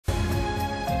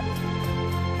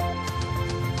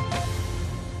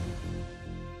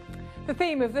The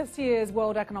theme of this year's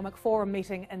World Economic Forum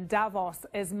meeting in Davos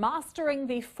is Mastering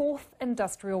the Fourth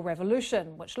Industrial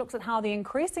Revolution, which looks at how the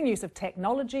increasing use of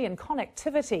technology and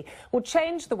connectivity will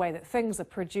change the way that things are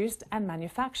produced and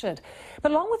manufactured.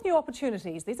 But along with new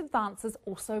opportunities, these advances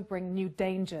also bring new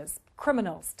dangers.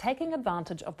 Criminals taking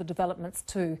advantage of the developments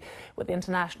too, with the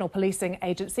international policing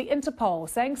agency INTERPOL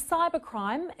saying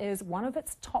cybercrime is one of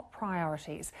its top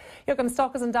priorities. Jochen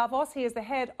Stock is in Davos. He is the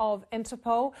head of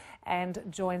INTERPOL and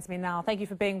joins me now. Thank you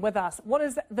for being with us. What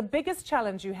is the biggest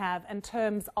challenge you have in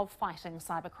terms of fighting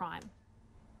cybercrime?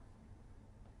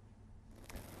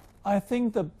 I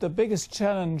think the biggest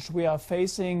challenge we are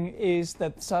facing is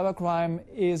that cybercrime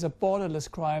is a borderless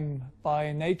crime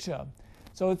by nature.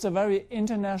 So it's a very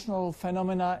international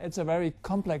phenomena, it's a very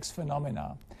complex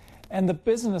phenomena. And the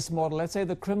business model, let's say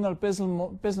the criminal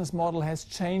business model, has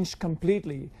changed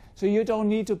completely. So you don't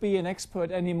need to be an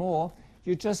expert anymore.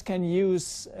 You just can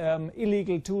use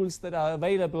illegal tools that are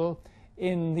available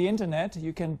in the internet.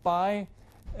 You can buy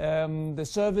the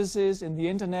services in the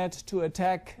internet to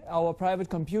attack our private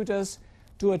computers,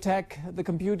 to attack the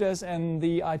computers and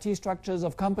the IT structures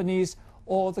of companies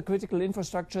or the critical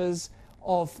infrastructures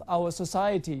of our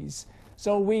societies.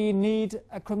 So we need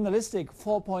a criminalistic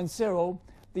 4.0,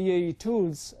 the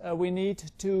tools we need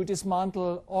to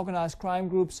dismantle organized crime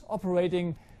groups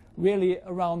operating really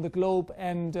around the globe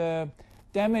and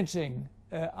damaging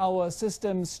our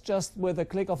systems just with a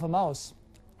click of a mouse.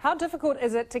 How difficult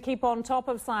is it to keep on top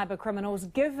of cyber criminals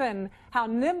given how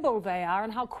nimble they are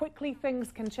and how quickly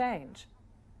things can change?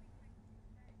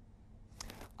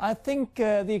 I think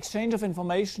the exchange of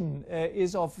information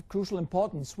is of crucial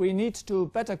importance. We need to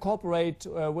better cooperate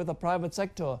with the private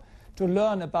sector to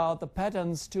learn about the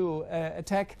patterns to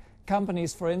attack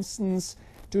companies, for instance,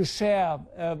 to share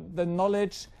the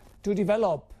knowledge, to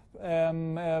develop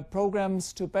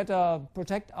programs to better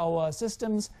protect our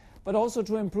systems, but also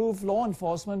to improve law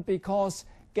enforcement, because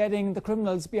getting the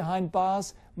criminals behind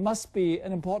bars must be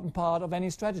an important part of any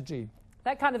strategy.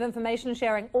 That kind of information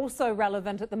sharing also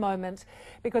relevant at the moment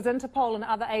because Interpol and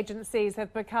other agencies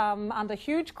have become under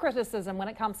huge criticism when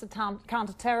it comes to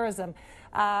counter-terrorism.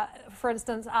 For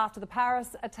instance, after the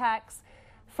Paris attacks,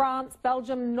 France,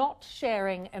 Belgium not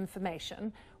sharing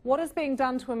information. What is being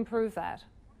done to improve that?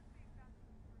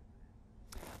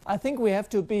 I think we have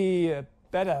to be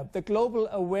better. The global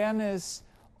awareness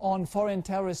on foreign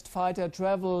terrorist fighter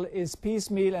travel is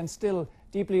piecemeal and still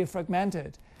deeply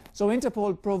fragmented. So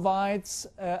Interpol provides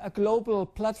a global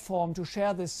platform to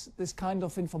share this kind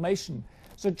of information.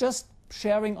 So just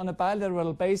sharing on a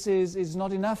bilateral basis is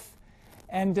not enough.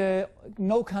 And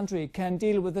no country can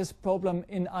deal with this problem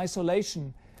in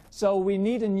isolation. So we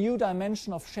need a new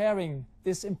dimension of sharing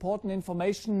this important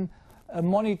information,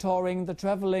 monitoring the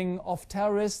traveling of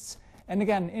terrorists. And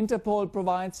again, Interpol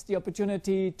provides the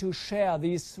opportunity to share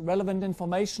these relevant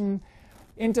information.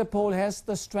 Interpol has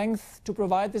the strength to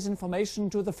provide this information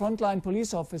to the frontline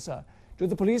police officer, to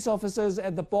the police officers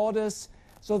at the borders,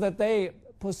 so that they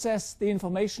possess the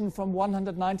information from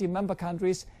 190 member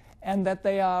countries and that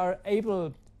they are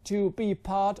able to be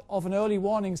part of an early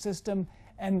warning system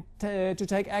and to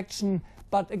take action.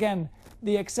 But again,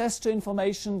 the access to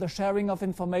information, the sharing of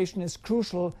information is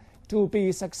crucial to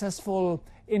be successful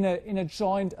in a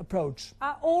joint approach.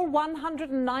 Are all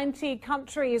 190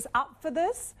 countries up for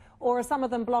this? Or are some of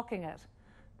them blocking it?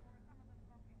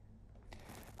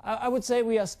 I would say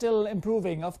we are still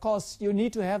improving. Of course, you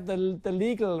need to have the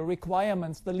legal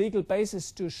requirements, the legal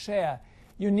basis to share.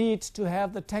 You need to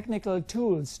have the technical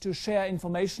tools to share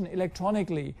information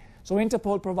electronically. So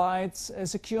Interpol provides a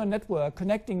secure network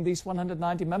connecting these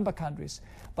 190 member countries.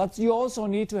 But you also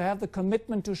need to have the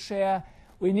commitment to share.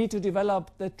 We need to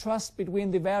develop the trust between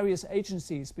the various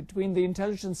agencies, between the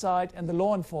intelligence side and the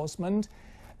law enforcement.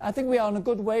 I think we are on a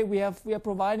good way. We are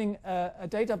providing a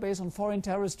database on foreign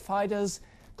terrorist fighters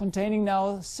containing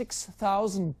now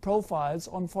 6,000 profiles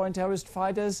on foreign terrorist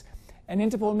fighters. And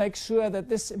Interpol makes sure that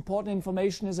this important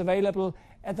information is available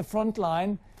at the front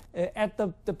line, at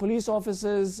the police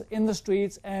offices, in the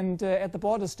streets and at the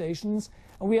border stations.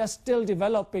 And we are still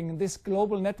developing this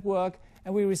global network,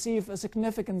 and we receive a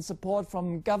significant support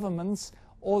from governments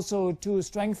also to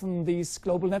strengthen this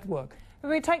global network. If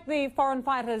we take the foreign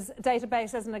fighters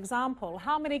database as an example,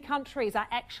 how many countries are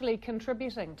actually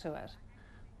contributing to it?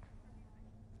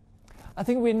 I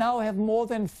think we now have more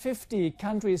than 50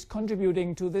 countries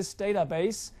contributing to this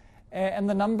database, and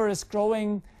the number is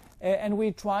growing, and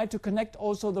we try to connect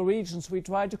also the regions. We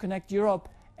try to connect Europe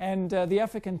and the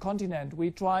African continent. We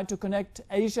try to connect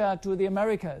Asia to the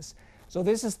Americas. So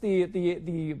this is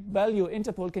the value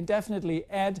Interpol can definitely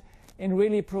add in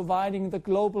really providing the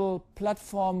global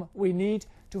platform we need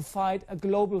to fight a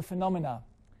global phenomena.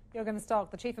 Jürgen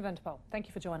Stock, the Chief of Interpol, thank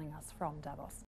you for joining us from Davos.